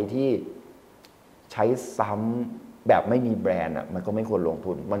ะไรที่ใช้ซ้ำแบบไม่มีแบรนด์มันก็ไม่ควรลง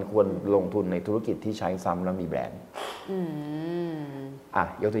ทุนมันควรลงทุนในธุรกิจที่ใช้ซ้ำแล้วมีแบรนด์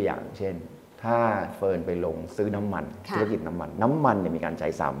ยกตัวอย่างเช่นถ้าเฟิร์นไปลงซื้อน้ำมันธุรกิจน้ำมันเนี่ยมีการใช้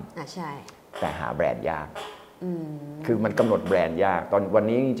ซ้ำใช่แต่หาแบรนด์ยากคือมันกำหนดแบรนด์ยากตอนวัน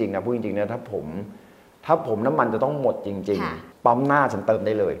นี้จริงๆนะพูดจริงๆนะถ้าผมน้ำมันจะต้องหมดจริงๆปั๊มหน้าฉันเติมไ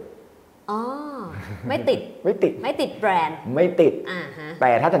ด้เลยไม่ติดไม่ติดแบรนด์ไม่ติดแ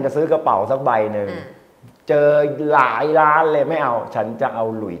ต่ถ้าฉันจะซื้อกระเป๋าสักใบหนึ่งเจอหลายร้านเลยไม่เอาฉันจะเอา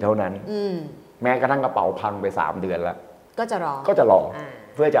หลุยเท่านั้นแม้กระทั่งกระเป๋าพังไป3 เดือนแล้วก็จะรอ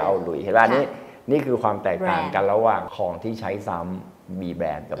เพื่อจะเอาหลุยเห็นไหมนี่คือความแตกต่างกันระหว่างของที่ใช้ซ้ำมีแบร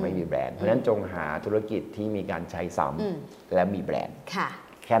นด์กับไม่มีแบรนด์เพราะฉะนั้นจงหาธุรกิจที่มีการใช้ซ้ำและมีแบรนด์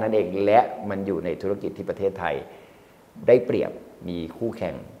แค่นั้นเองและมันอยู่ในธุรกิจที่ประเทศไทยได้เปรียบมีคู่แ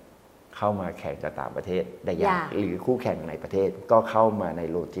ข่งเข้ามาแข่งกับต่างประเทศได้ยากหรือคู่แข่งในประเทศก็เข้ามาใน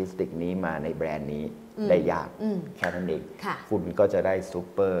โลจิสติกนี้มาในแบรนด์นี้ได้ยากแค่นั้นเองคุณก็จะได้ซู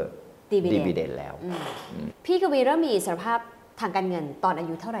เปอร์ดิวิเดนด์แล้วพี่กวีเริ่มมีสรภาพทางการเงินตอนอา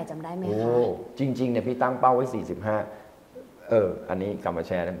ยุเท่าไหร่จำได้ไหมคะจริงๆเนี่ยพี่ตั้งเป้าไว้45อันนี้กลับมาแ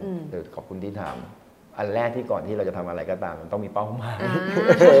ชร์นะขอบคุณที่ถามอันแรกที่ก่อนที่เราจะทำอะไรก็ตามมันต้องมีเป้าหมาย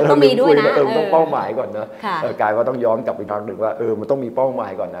ต้องมีด้วยนะต้องเป้าหมายก่อนนะกายว่าต้องย้อนกลับไปครั้งหนึ่งว่ามันต้องมีเป้าหมา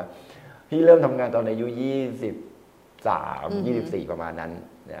ยก่อนนะพี่เริ่มทำงานตอนอายุ23-24ประมาณนั้น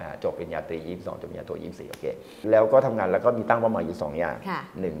จบปริญญาตรี22จบปริญญาโท24โอเคแล้วก็ทำงานแล้วก็มีตั้งเป้าหมายอยู่2อย่าง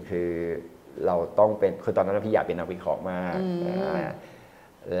1คือเราต้องเป็นคือตอนนั้นพี่อยากเป็นนักวิเคราะห์มาก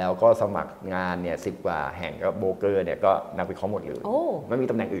แล้วก็สมัครงานเนี่ย10 กว่าแห่งก็โบรกเกอร์เนี่ยก็นักวิเคราะห์หมดเลยไม่มี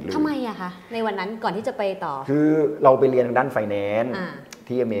ตำแหน่งอื่นเลยทำไมอะคะในวันนั้นก่อนที่จะไปต่อคือเราไปเรียนทางด้านไฟแนนซ์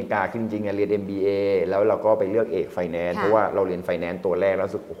ที่อเมริกาขึ้นจริงเรียน MBA แล้วเราก็ไปเลือกเอกไฟแนนซ์เพราะว่าเราเรียนไฟแนนซ์ตัวแรกแล้ว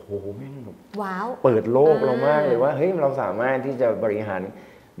รู้สึกโอ้โหแม่งว้าวเปิดโลกเรามากเลยว่าเฮ้ยเราสามารถที่จะบริหาร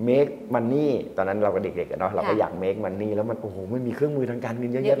make money ตอนนั้นเราก็เด็กๆเนาะเราก็อยาก make money แล้วมันโอ้โหไม่มีเครื่องมือทางการเงิ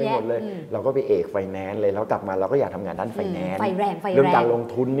นเยอะแยะไปหมดเลยเราก็ไปเอกไฟแนนซ์เลยแล้วกลับมาเราก็อยากทำงานด้านไฟแนนซ์เรื่องการลง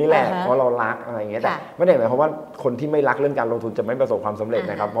ทุนนี่แหละเพราะเรารักอะไรอย่างเงี้ยแต่ไม่ได้หมายความว่าคนที่ไม่รักเรื่องการลงทุนจะไม่ประสบความสำเร็จ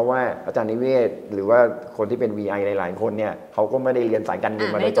นะครับเพราะว่าอาจารย์นิเวศหรือว่าคนที่เป็น VI หลายๆคนเนี่ยเขาก็ไม่ได้เรียนสายการเงิน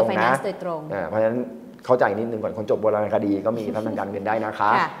มาโดยตรงนะเพราะฉะนั้นเข้าใจนิดนึงก่อนคนจบโบราณคดีก็มีทางการเงินได้นะค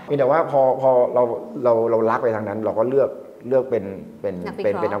ะแต่ว่าพอเรารักไปทางนั้นเราก็เลือกเป็น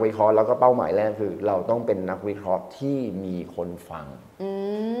นักวิเคราะห์แล้วก็เป้าหมายแรกคือเราต้องเป็นนักวิเคราะห์ที่มีคนฟัง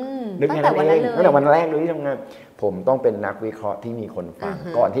นึกแค่นั้นเองตั้งแต่วันแรกเลยที่ทำงานผมต้องเป็นนักวิเคราะห์ที่มีคนฟัง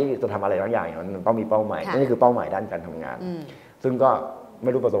ก่อนที่จะทำอะไรบางอย่างมันต้องมีเป้าหมายนี่คือเป้าหมายด้านการทำงานซึ่งก็ไ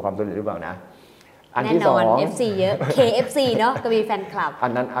ม่รู้ประสบความสำเร็จหรือเปล่านะอันที่2 FC เยอะ KFC เนาะก็มีแฟนคลับอั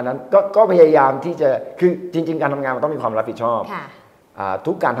นนั้นก็พยายามที่จะคือจริงๆการทำงานมันต้องมีความรับผิดชอบ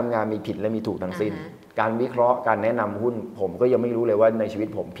ทุกการทำงานมีผิดและมีถูกทั้งสิ้นการวิเคราะห์การแนะนำหุ้นผมก็ยังไม่รู้เลยว่าในชีวิต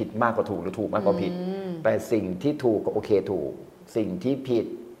ผมผิดมากกว่าถูกหรือถูกมากกว่าผิดแต่สิ่งที่ถูกก็โอเคถูกสิ่งที่ผิด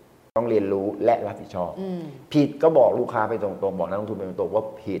ต้องเรียนรู้และรับผิดชอบผิดก็บอกลูกค้าไปตรงๆบอกนักลงทุนไปตรงๆว่า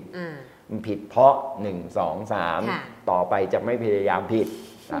ผิดมันผิดเพราะ1 2 3ต่อไปจะไม่พยายามผิด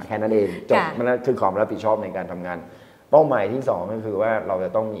แค่นั้นเองจบมันคือความรับผิดชอบในการทำงาน เป้าหมายที่2ก็คือว่าเราจะ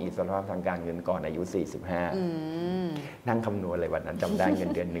ต้องมีอิสรภาพทางการเงินก่อนอายุ45นั่งคำนวณเลยวันนั้นจำได้เงิ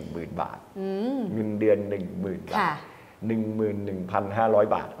นเดือน 10,000 บาทเงินเดือน 10,000 บาท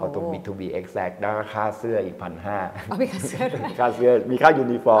11,500 บาทเอาตรง B2B exact แล้วค่าเสื้ออีก 1,500 เอาไปค่าเสื้อด้วย ค่าเสื้อมีค่ายู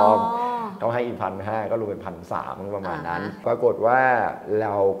นิฟอร์มต้องให้อีก 1,500 ก็รวมเป็น 1,300 ประมาณนั้นปรากฏว่าเร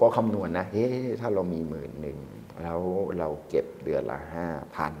าก็คำนวณนะถ้าเรามี 10,000 แล้วเราเก็บเดือนละ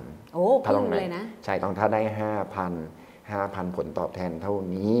 5,000 โอ้พุ่งเลยนะใช่ต้องถ้าได้ 5,000 ผลตอบแทนเท่า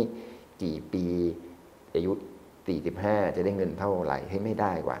นี้กี่ปีอายุ45จะได้เงินเท่าไหร่ให้ไม่ไ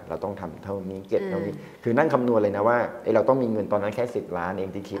ด้กว่าเราต้องทำเท่านี้เก็บเท่านี้คือนั่งคำนวณเลยนะว่าเราต้องมีเงินตอนนั้นแค่10 ล้านเอง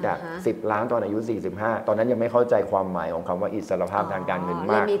ที่คิด10 ล้านตอนอายุ45ตอนนั้นยังไม่เข้าใจความหมายของคำว่าอิสรภาพทางการเงิน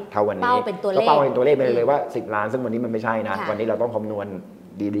มากเท่าวันนี้ก็เป้าเป็นตัวเลขไปเลยว่า10 ล้านซึ่งวันนี้มันไม่ใช่นะวันนี้เราต้องคำนวณ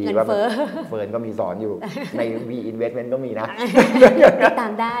ดีๆว่าเฟิร์นก็มีสอนอยู่ใน V Investment ก็มีนะตา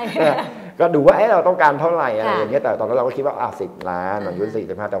มได้ก็ดูว่าเราต้องการเท่าไหร่อะไรอย่างเงี้ยแต่ตอนนั้นเราก็คิดว่า10 ล้านอายุ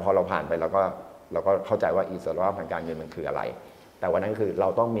45แต่พอเราผ่านไปเราก็เข้าใจว่าอิสรภาพทางการเงินมันคืออะไรแต่วันนั้นคือเรา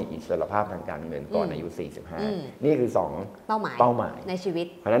ต้องมีอิสรภาพทางการเงินก่อนอายุ45นี่คือ2เป้าหมายในชีวิต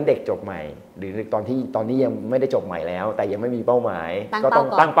เพราะนั้นเด็กจบใหม่หรือตอนนี้ยังไม่ได้จบใหม่แล้วแต่ยังไม่มีเป้าหมายก็ต้อง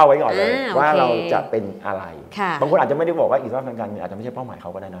ตั้งเป้าไว้ก่อนเลยว่าเราจะเป็นอะไรบางคนอาจจะไม่ได้บอกว่าอิสรภาพทางการเงินอาจจะไม่ใช่เป้าหมายเข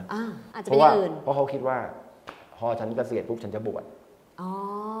าก็ได้นะเพราะเขาคิดว่าพอฉันเกษียณปุ๊บฉันจะบวช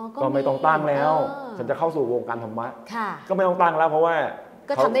ก็ไม่ต้องตั้งแล้วฉันจะเข้าสู่วงการธรรมะก็ไม่ต้องตั้งแล้วเพราะว่า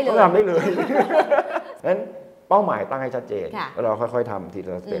ก็ทำได้เลยงั้นเป้าหมายตั้งให้ชัดเจนแล้วเราค่อยๆทำทีล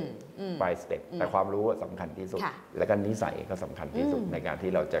ะสเต็ปไปสเต็ปแต่ความรู้สำคัญที่สุดและก็นิสัยก็สำคัญที่สุดในการ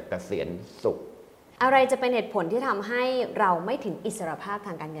ที่เราจะเกษียณสุขอะไรจะเป็นเหตุผลที่ทำให้เราไม่ถึงอิสรภาพท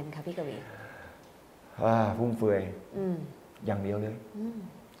างการเงินคะพี่กวีฟุ่มเฟือยอย่างเดียวเลย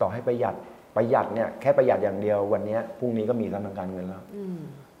ต่อให้ประหยัดเนี่ยแค่ประหยัดอย่างเดียววันนี้พรุ่งนี้ก็มีทางการเงินแล้ว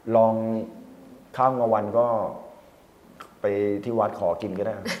ลองข้าวกลางวันก็ไปที่วัดขอกินก็ไ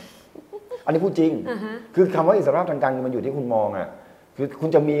ด้ อันนี้พูดจริง คือคำว่าอิสรภาพทางการเงินมันอยู่ที่คุณมองอ่ะคือคุณ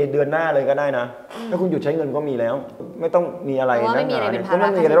จะมีเดือนหน้าเลยก็ได้นะถ้าคุณหยุดใช้เงินก็มีแล้วไม่ต้องมีอะไรนะไม่มีอะไรเป็นภาระ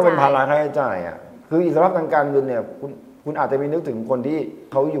ต้องเป็นภาระค่าใช้จ่ายอ่ะคืออิสรภาพทางการเงินเนี่ยคุณอาจจะมีนึกถึงคนที่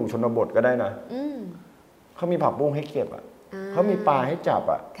เขาอยู่ชนบทก็ได้นะเขามีผักบุ้งให้เก็บอ่ะเขามีปลาให้จับ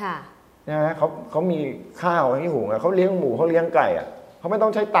อ่ะนะเขามีข้าวให้หุงอ่ะเขาเลี้ยงหมูเขาเลี้ยงไก่อ่ะเขาไม่ต้อ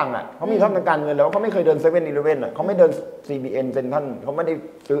งใช้ตังค์อ่ะเขามีทางการเงินแล้วเขาไม่เคยเดิน7-11อ่ะเขาไม่เดิน CBN เซ็นทรัลเขาไม่ได้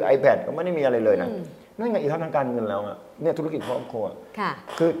ซื้อ iPad เขาไม่ได้มีอะไรเลยนะนั่นไงอีกทางการเงินแล้วอ่ะเนี่ยธุรกิจครอบครัว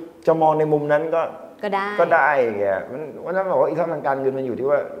คือจะมองในมุมนั้นก็ได้แกวันนั้นบอกว่าอีกทางการเงินมันอยู่ที่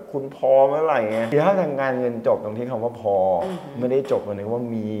ว่าคุณพอเมื่อไหร่ไงอีกทางการเงินจบตรงที่คำว่าพอไม่ได้จบตรงที่ว่า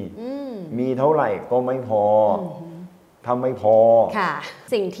มีเท่าไหร่ก็ไม่พอทำไม่พอค่ะ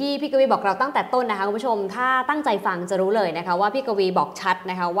สิ่งที่พี่กวีบอกเราตั้งแต่ต้นนะคะคุณผู้ชมถ้าตั้งใจฟังจะรู้เลยนะคะว่าพี่กวีบอกชัด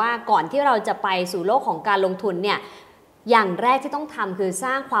นะคะว่าก่อนที่เราจะไปสู่โลกของการลงทุนเนี่ยอย่างแรกที่ต้องทำคือส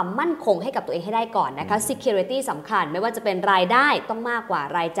ร้างความมั่นคงให้กับตัวเองให้ได้ก่อนนะคะ security สำคัญไม่ว่าจะเป็นรายได้ต้องมากกว่า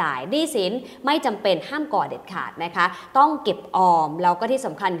รายจ่ายหนี้สินไม่จำเป็นห้ามก่อเด็ดขาดนะคะต้องเก็บออมแล้วก็ที่ส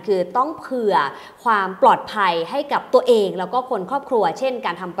ำคัญคือต้องเผื่อความปลอดภัยให้กับตัวเองแล้วก็คนครอบครัวเช่นก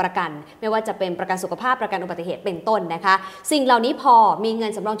ารทำประกันไม่ว่าจะเป็นประกันสุขภาพประกันอุบัติเหตุเป็นต้นนะคะสิ่งเหล่านี้พอมีเงิ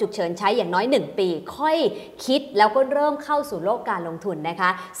นสำรองฉุกเฉินใช้อย่างน้อย1 ปีค่อยคิดแล้วก็เริ่มเข้าสู่โลกการลงทุนนะคะ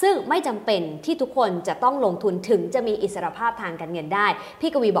ซึ่งไม่จำเป็นที่ทุกคนจะต้องลงทุนถึงจะมีอิสรภาพทางการเงินได้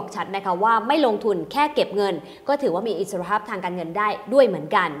พี่กวีบอกชัดนะคะว่าไม่ลงทุนแค่เก็บเงินก็ถือว่ามีอิสรภาพทางการเงินได้ด้วยเหมือน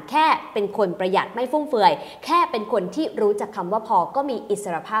กันแค่เป็นคนประหยัดไม่ฟุ่มเฟือยแค่เป็นคนที่รู้จักคำว่าพอก็มีอิส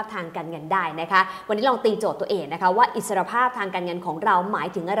รภาพทางการเงินได้นะคะวันนี้ลองตีโจทย์ตัวเองนะคะว่าอิสรภาพทางการเงินของเราหมาย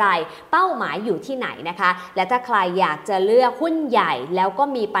ถึงอะไรเป้าหมายอยู่ที่ไหนนะคะและถ้าใครอยากจะเลือกหุ้นใหญ่แล้วก็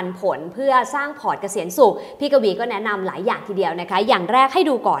มีปันผลเพื่อสร้างพอร์ตเกษียณสุขพี่กวีก็แนะนำหลายอย่างทีเดียวนะคะอย่างแรกให้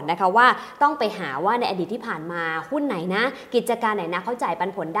ดูก่อนนะคะว่าต้องไปหาว่าในอดีตที่ผ่านมาหุ้นไหนนะกิจการไหนนะเขาจ่ายปัน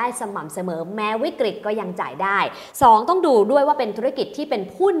ผลได้สม่ำเสมอแม้วิกฤตก็ยังจ่ายได้2ต้องดูด้วยว่าเป็นธุรกิจที่เป็น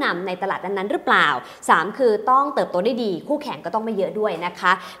ผู้นำในตลาดนั้นๆหรือเปล่า3คือต้องเติบโตได้ดีคู่แข่งก็ต้องไม่เยอะด้วยนะค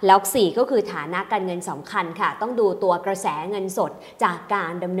ะแล้ว4ก็คือฐานะการเงินสำคัญค่ะต้องดูตัวกระแสเงินสดจากกา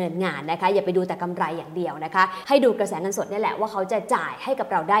รดำเนินงานนะคะอย่าไปดูแต่กำไรอย่างเดียวนะคะให้ดูกระแสเงินสดนี่แหละว่าเขาจะจ่ายให้กับ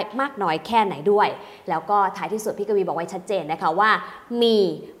เราได้มากน้อยแค่ไหนด้วยแล้วก็ท้ายที่สุดพี่กวีบอกไว้ชัดเจนนะคะว่ามี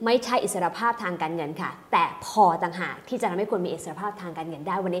ไม่ใช่อิสรภาพทางการเงินค่ะแต่พอต่างหากที่จะทำให้คุณมีอิสรภาพทางการเงินไ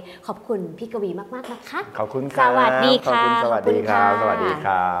ด้วันนี้ขอบคุณพี่กวีมากๆนะคะขอบคุณครับสวัสดีค่ะสวัสดีครับสวัสดีค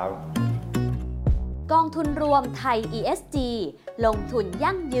รับกองทุนรวมไทย ESG ลงทุน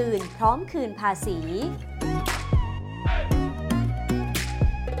ยั่งยืนพร้อมคืนภาษี